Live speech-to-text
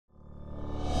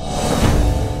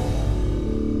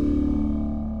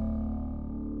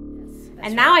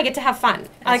And now I get to have fun.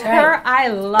 Like her, I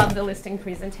love the listing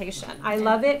presentation. I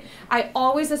love it. I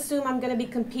always assume I'm going to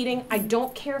be competing. I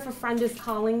don't care if a friend is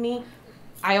calling me.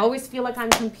 I always feel like I'm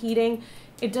competing.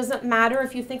 It doesn't matter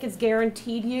if you think it's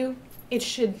guaranteed you. It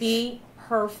should be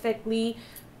perfectly,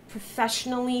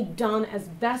 professionally done as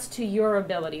best to your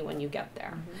ability when you get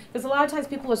there. Because a lot of times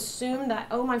people assume that,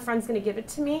 oh, my friend's going to give it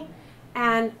to me,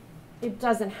 and it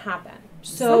doesn't happen.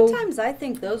 So sometimes I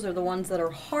think those are the ones that are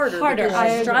harder. Harder.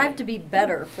 I strive to be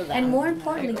better for them. And more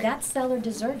importantly, that seller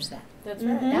deserves that. That's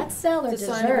right. That seller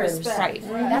deserves. Right.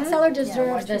 That seller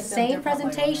deserves the same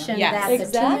presentation that the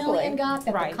 2 million got,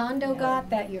 that the condo got,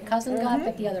 that your cousin got,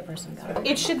 that the other person got.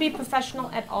 it should be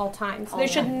professional at all times. There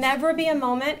should never be a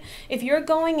moment, if you're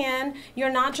going in,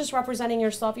 you're not just representing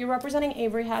yourself, you're representing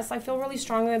Avery Hess. I feel really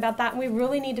strongly about that, and we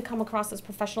really need to come across as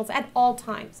professionals at all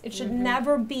times. It should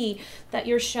never be that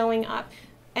you're showing up.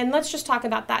 And let's just talk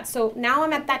about that. So now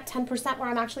I'm at that 10% where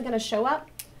I'm actually going to show up.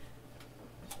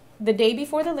 The day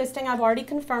before the listing, I've already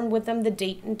confirmed with them the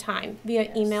date and time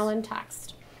via email and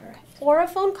text. Correct. Or a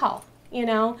phone call. You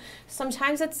know,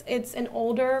 sometimes it's an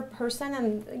older person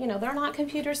and, you know, they're not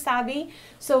computer savvy.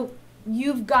 So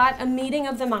you've got a meeting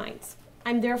of the minds.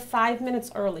 I'm there 5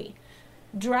 minutes early.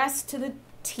 Dressed to the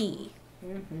T.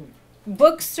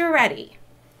 Books are ready.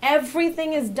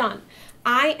 Everything is done.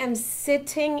 I am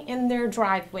sitting in their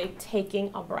driveway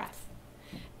taking a breath.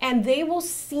 And they will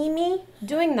see me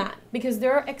doing that because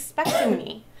they're expecting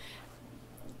me.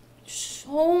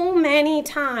 So many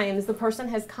times the person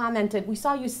has commented, we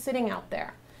saw you sitting out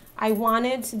there. I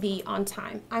wanted to be on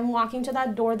time. I'm walking to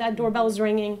that doorbell is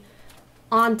ringing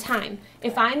on time.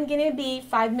 If I'm gonna be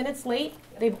 5 minutes late,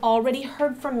 they've already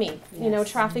heard from me. You know,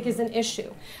 traffic is an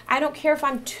issue. I don't care if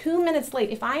I'm 2 minutes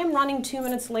late. If I am running 2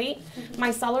 minutes late,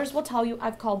 my sellers will tell you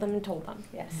I've called them and told them.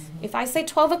 If I say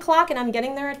 12 o'clock and I'm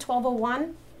getting there at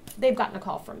 12:01, they've gotten a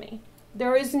call from me.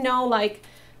 There is no like,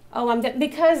 oh, I'm getting,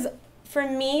 because for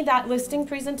me, that listing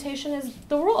presentation is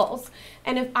the rules.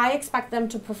 And if I expect them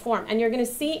to perform, and you're gonna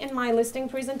see in my listing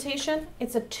presentation,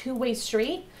 it's a two-way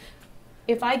street.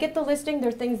 If I get the listing, there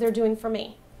are things they're doing for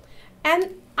me.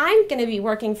 And I'm gonna be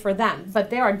working for them, but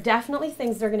there are definitely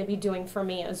things they're gonna be doing for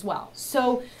me as well.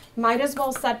 So might as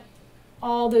well set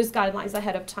all those guidelines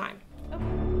ahead of time.